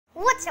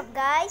What's up,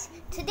 guys?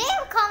 Today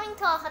we're coming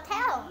to a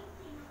hotel.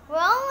 We're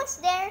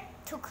almost there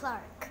to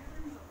Clark.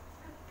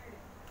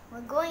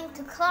 We're going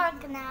to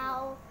Clark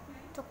now.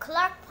 To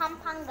Clark,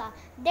 Pampanga.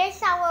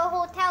 There's our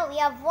hotel. We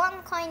have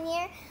 1 coin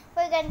here.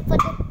 We're going to put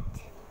it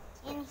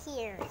in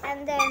here.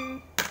 And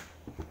then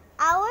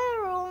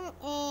our room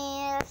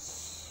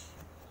is...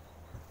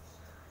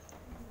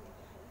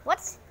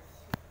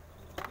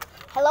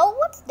 Hello?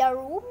 What's the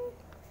room?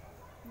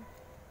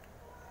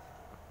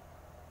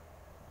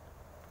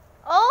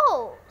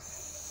 Oh,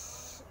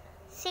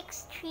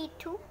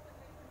 632.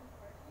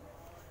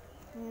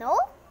 No,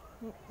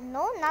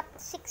 not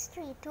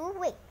 632.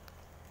 Wait.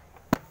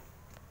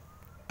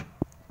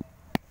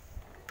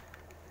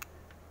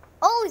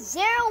 Oh,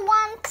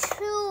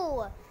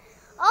 012.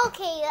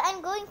 Okay,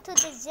 I'm going to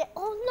the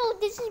Oh no,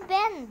 this is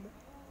bend.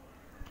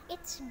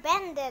 It's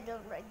bended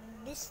already.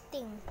 This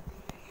thing.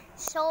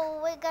 So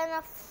we're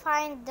gonna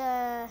find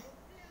the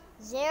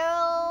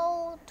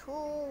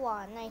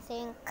 021.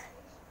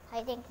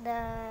 I think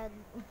the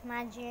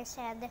manager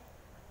said,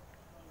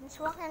 let's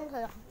walk and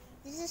look.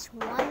 This is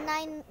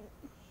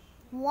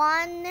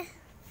 191.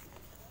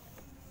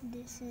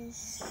 This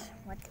is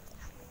what?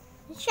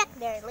 Let's check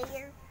there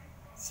later.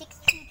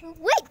 632.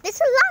 Wait, this is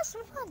the last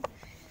one.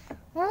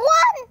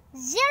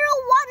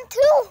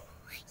 1012.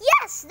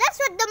 Yes, that's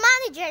what the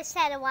manager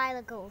said a while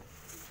ago.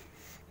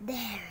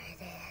 There it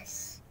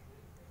is.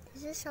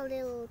 This is a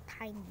little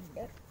tiny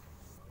there.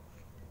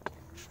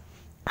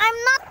 I'm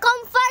not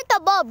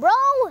comfortable, bro.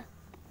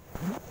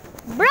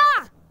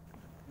 Bruh,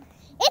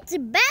 it's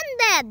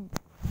bended.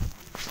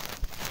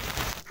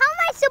 How am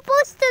I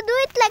supposed to do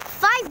it like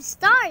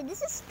 5-star?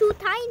 This is too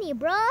tiny,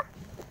 bruh.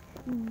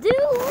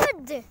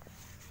 Dude,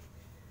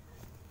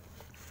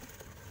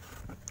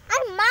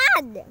 I'm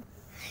mad.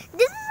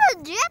 This is a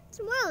Jet's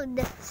world.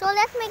 So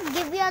let me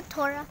give you a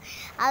tour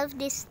of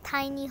this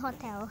tiny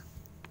hotel.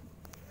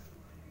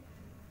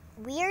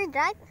 Weird,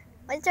 right?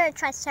 Why is there a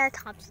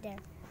triceratops there?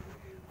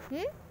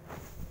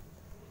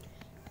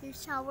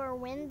 Here's our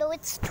window.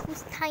 It's too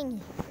tiny.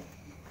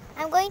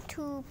 I'm going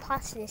to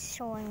pause this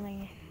showing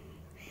me.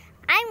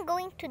 I'm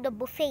going to the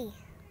buffet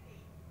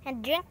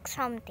and drink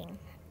something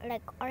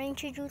like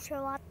orange juice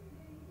or what.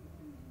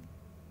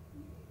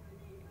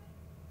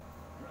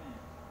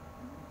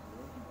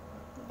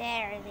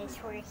 There it is.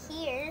 We're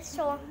here.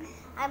 So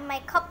I have my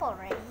cup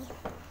already.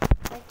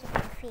 Going to the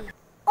buffet.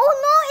 Oh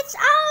no, it's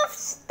out of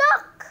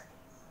stock.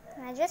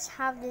 I just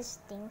have these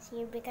things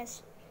here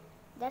because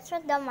that's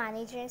what the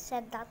manager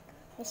said that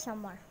is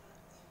somewhere.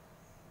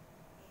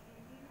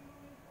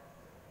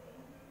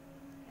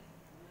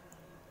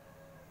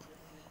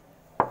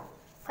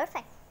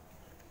 Perfect.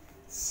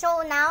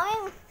 So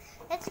now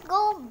let's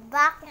go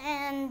back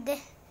and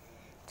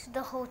to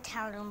the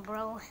hotel room,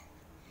 bro.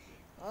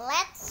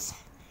 Let's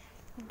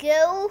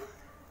go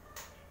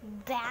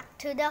back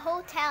to the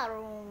hotel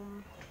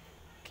room.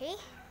 Okay?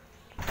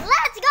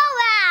 Let's go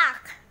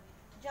back!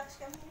 Jack's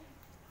coming.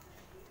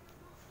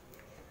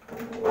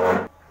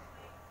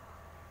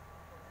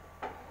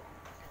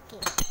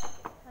 Okay,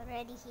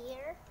 already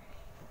here.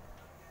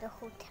 The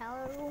hotel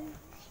room.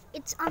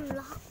 It's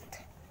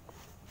unlocked.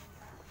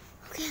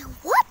 Okay,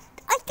 what?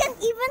 I can't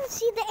even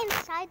see the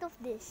inside of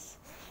this.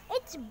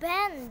 It's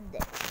bent.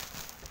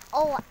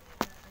 Oh,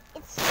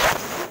 it's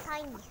so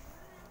tiny.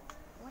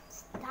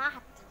 What's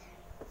that?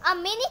 A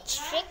mini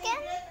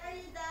chicken? Are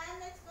you done?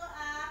 Let's go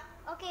up.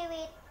 Okay,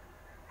 wait.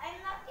 I'm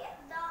not yet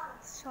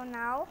done. So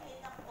now,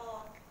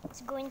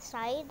 let's go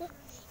inside.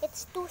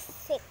 It's too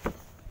thick.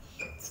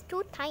 It's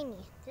too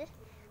tiny.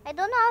 I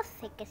don't know how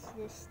thick is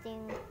this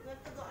thing. You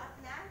want to go up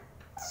now?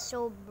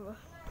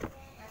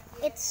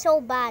 It's so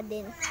bad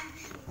in.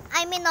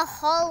 I'm in a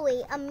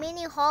hallway, a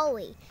mini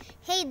hallway.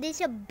 Hey, there's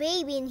a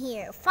baby in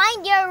here.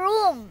 Find your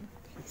room.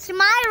 It's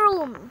my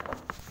room.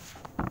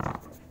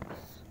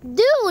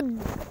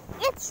 Dude,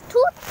 it's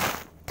too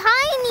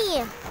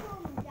tiny.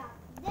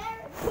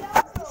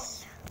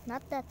 It's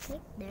not that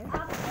thick there.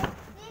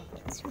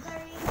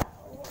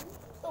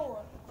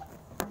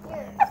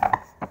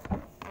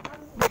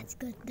 That's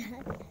good,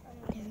 Dad.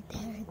 There.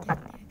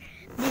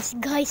 This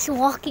guy's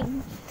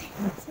walking.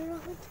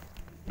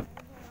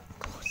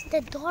 Close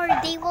the door.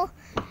 They will.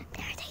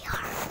 There they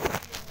are.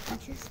 I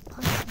just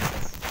punch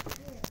this.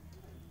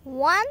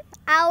 1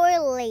 hour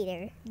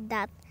later,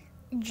 that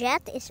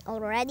Jet is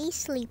already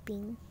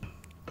sleeping.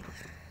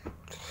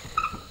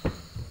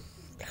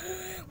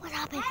 What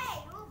happened?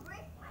 Hey, you'll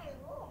break my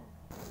room.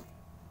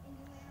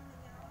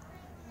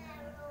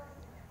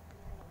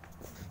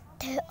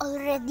 They're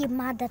already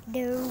mad at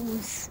their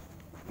rooms.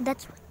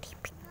 That's what they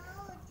pick.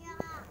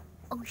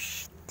 Oh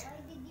shit.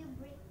 Why did you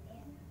break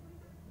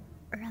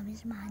it? Ram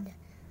is mad.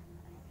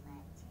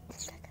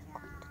 It's like I'm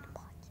going to the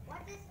pot.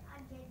 What is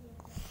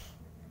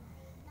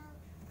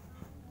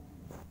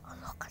oh,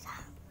 look at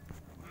that.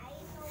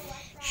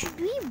 Should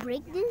we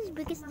break this?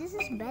 Because this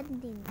is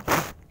bending.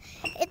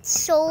 It's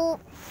so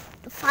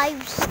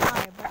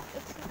 5-star, but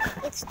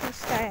it's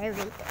 2-star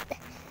rated.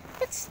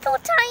 It's too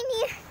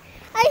tiny.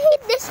 I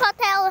hate this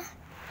hotel.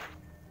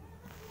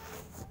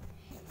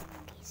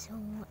 Okay, so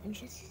I'm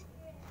just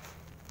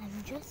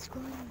I'm just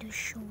going to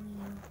show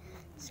you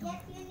some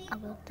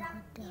about the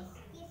hotel.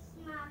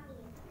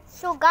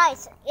 So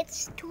guys,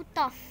 it's too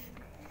tough.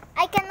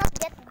 I cannot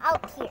get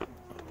out here.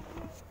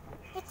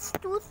 It's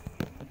too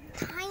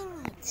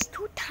tiny. It's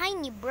too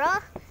tiny,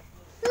 bruh.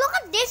 Look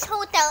at this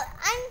hotel.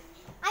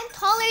 I'm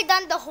taller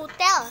than the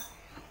hotel.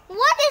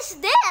 What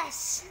is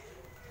this?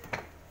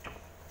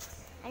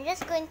 I'm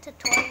just going to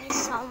tell you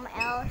something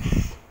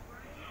else.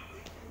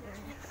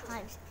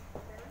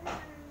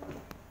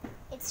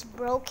 It's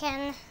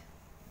broken.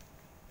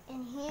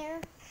 In here,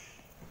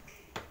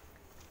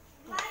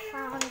 I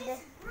found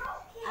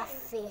a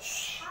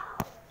fish.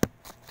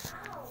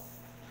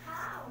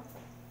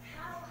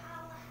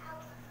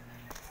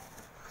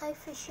 Hi,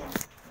 fishy.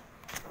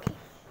 Okay.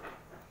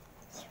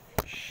 It's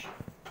a fish.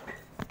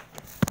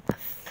 A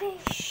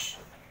fish.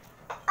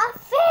 A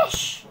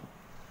fish!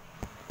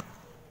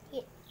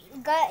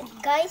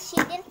 Guys,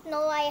 you didn't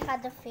know I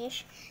had a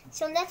fish.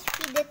 So let's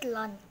feed it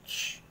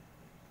lunch.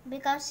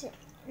 Because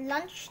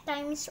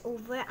lunchtime is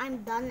over.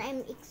 I'm done.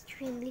 I'm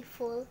extremely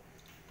full.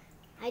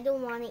 I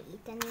don't want to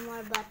eat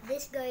anymore, but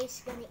this guy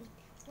is gonna eat.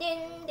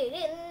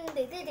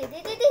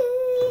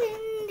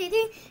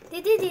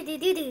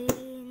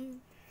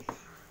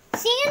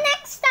 See you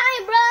next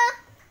time, bruh.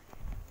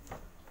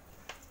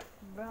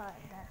 Bruh,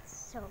 that's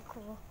so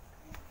cool.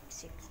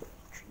 It's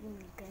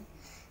extremely good.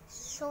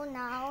 So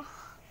now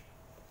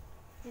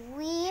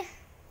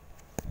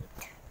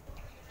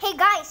hey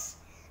guys,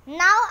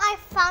 now I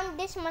found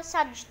this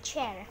massage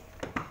chair.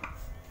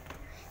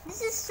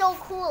 This is so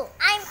cool.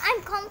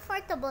 I'm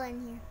comfortable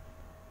in here.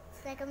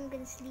 It's like I'm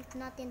gonna sleep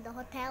not in the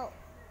hotel.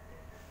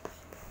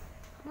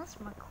 That's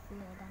more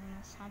cooler than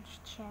massage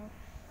chair.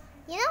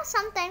 You know,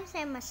 sometimes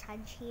I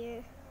massage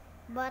here,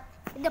 but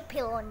with the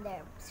pillow on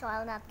there, so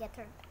I'll not get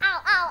hurt.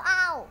 Ow, ow,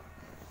 ow!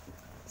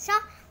 So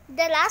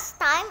the last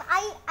time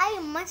I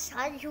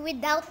massaged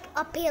without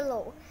a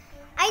pillow.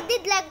 I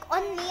did like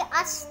only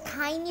a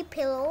tiny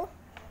pillow.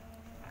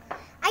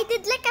 I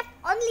did like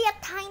only a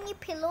tiny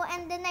pillow,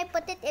 and then I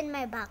put it in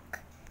my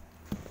back.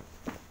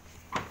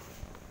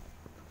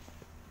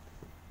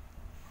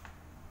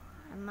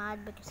 I'm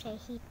mad because I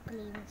hate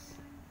planes.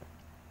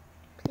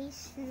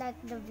 Please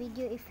like the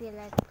video if you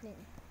like planes.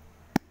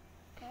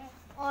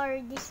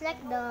 Or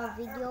dislike the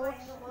video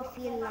if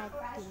you like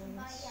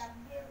planes.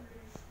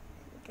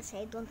 Because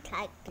I don't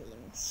like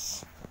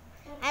planes.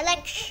 I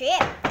like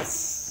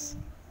ships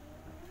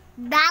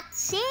that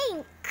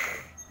sink.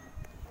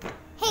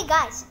 Hey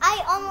guys,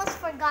 I almost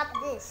forgot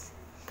this.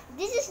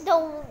 This is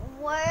the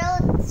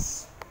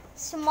world's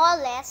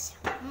smallest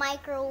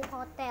micro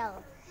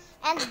hotel.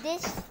 And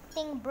this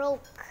thing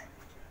broke.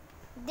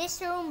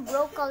 This room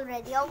broke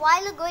already. A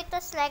while ago it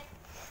was like,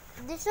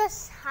 this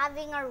was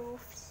having a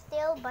roof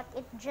still, but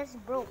it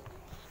just broke.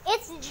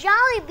 It's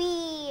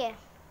Jollibee!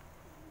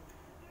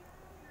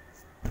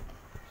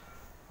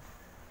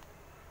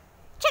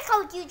 Check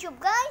out YouTube,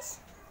 guys.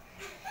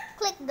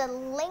 Click the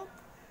link.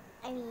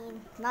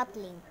 Not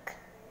link.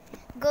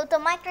 Go to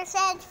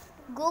Microsoft,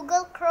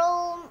 Google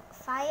Chrome,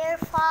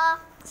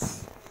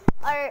 Firefox,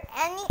 or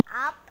any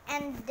app,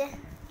 and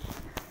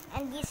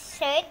you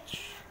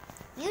search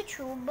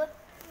YouTube.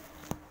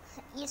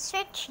 You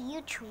search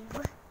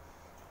YouTube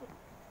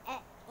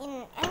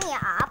in any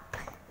app.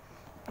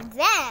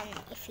 Then,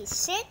 if you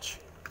search,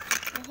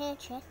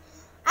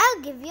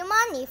 I'll give you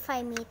money if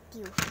I meet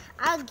you.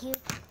 I'll give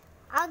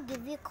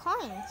you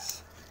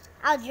coins.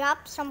 I'll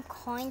drop some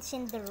coins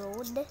in the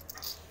road.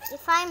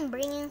 If I'm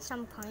bringing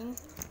some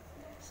coins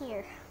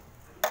here.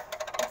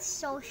 It's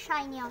so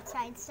shiny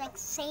outside. It's like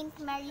St.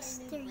 Mary's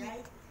Street.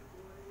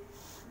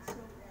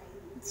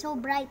 It's so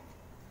bright.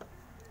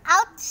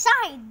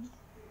 Outside!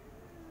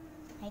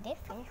 I did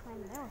finish my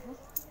meal.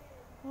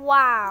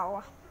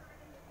 Wow.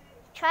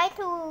 Try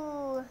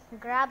to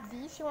grab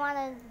these. You want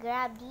to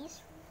grab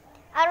these?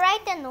 I'll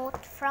write a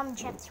note from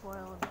Jet's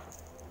World.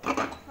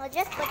 I'll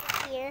just put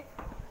it here.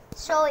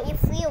 So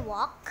if we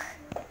walk,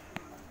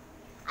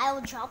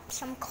 I'll drop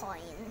some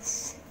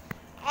coins.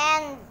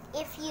 And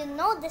if you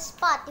know the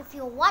spot, if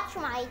you watch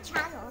my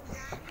channel,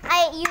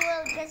 you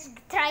will just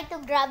try to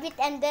grab it,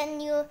 and then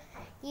you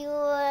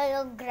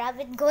will grab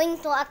it going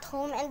to at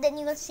home, and then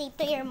you will say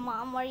to your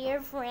mom or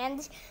your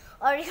friends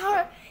or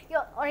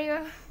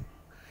your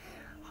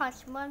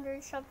husband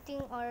or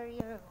something, or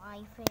your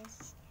wife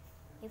is.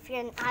 If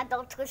you're an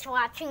adult who's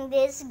watching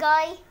this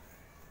guy,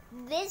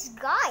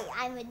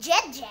 I'm a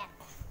jet.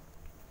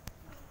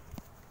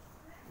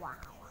 Wow.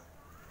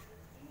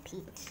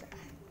 Pizza.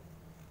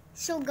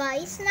 So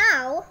guys,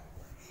 now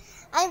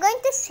I'm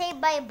going to say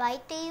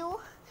bye-bye to you.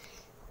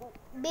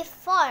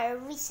 Before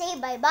we say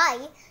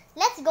bye-bye,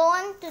 let's go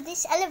on to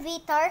this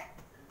elevator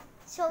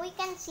so we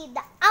can see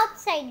the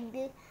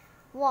outside.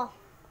 Whoa.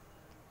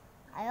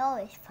 I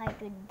always fight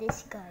with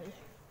this guy.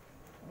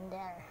 And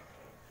there.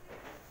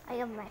 I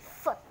have my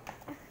foot.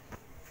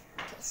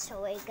 Okay,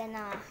 so we're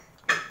gonna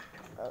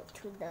go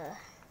to the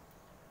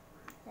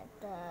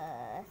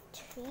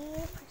tree,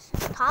 press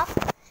the top.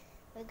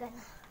 We're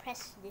gonna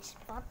press this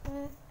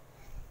button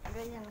and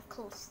we're gonna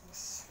close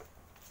this.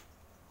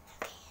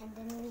 Okay, and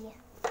then we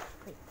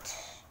Wait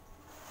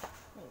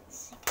a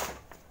second.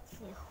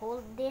 We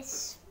hold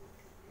this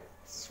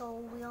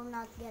so we'll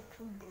not get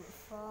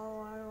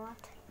fall or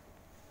what.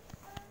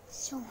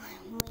 So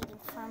I'm waiting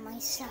for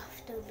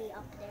myself to be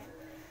up there.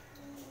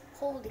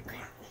 Holy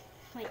crap,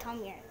 my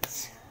tummy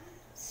hurts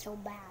so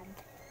bad.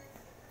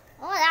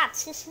 Oh,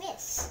 that's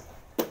dismiss.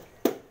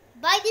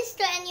 Buy this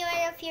to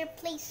anywhere of your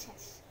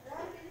places.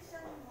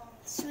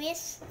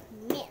 Swiss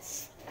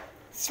Miss.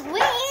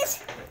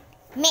 Swiss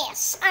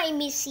Miss, I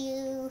miss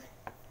you.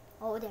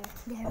 Oh, there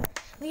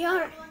we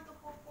are.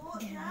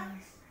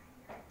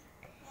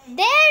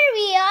 There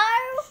we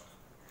are.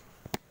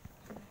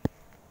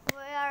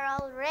 We are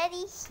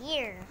already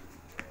here.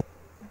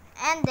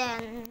 And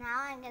then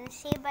now I'm gonna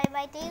say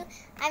bye-bye to you.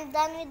 I'm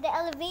done with the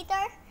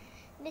elevator.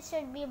 This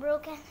would be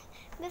broken.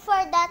 Before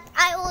that,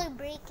 I will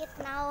break it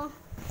now.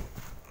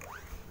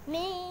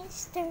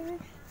 Mr.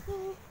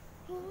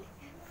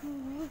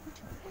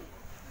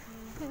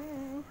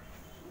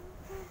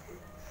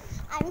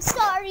 I'm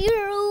sorry,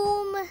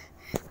 room.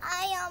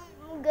 I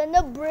am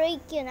gonna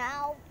break you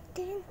now.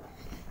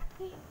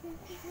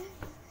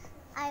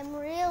 I'm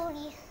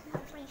really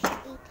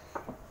appreciating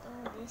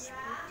this.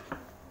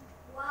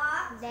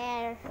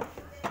 There.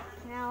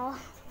 Now,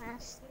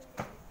 last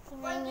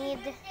thing I need.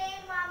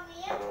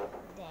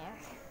 There.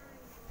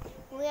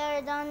 We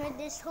are done with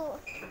this whole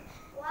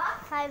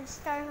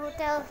 5-star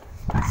hotel.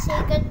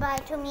 Say goodbye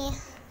to me.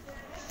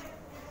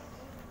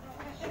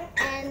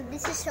 And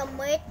this is a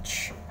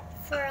merch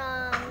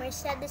from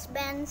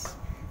Mercedes-Benz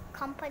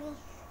company.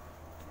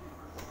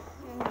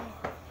 And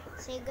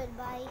say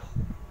goodbye.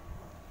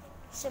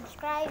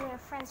 Subscribe your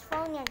friend's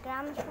phone, your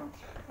grandma's phone,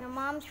 your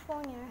mom's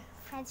phone, your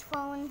friend's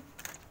phone.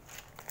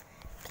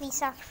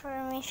 Please ask for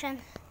permission.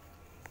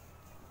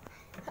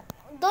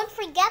 Don't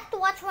forget to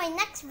watch my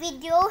next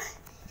video.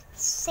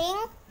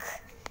 Sink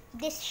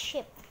this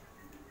ship.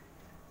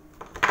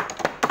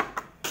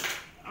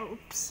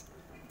 Oops,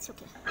 it's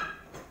okay.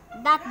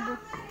 That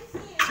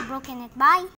it's broken it. Bye.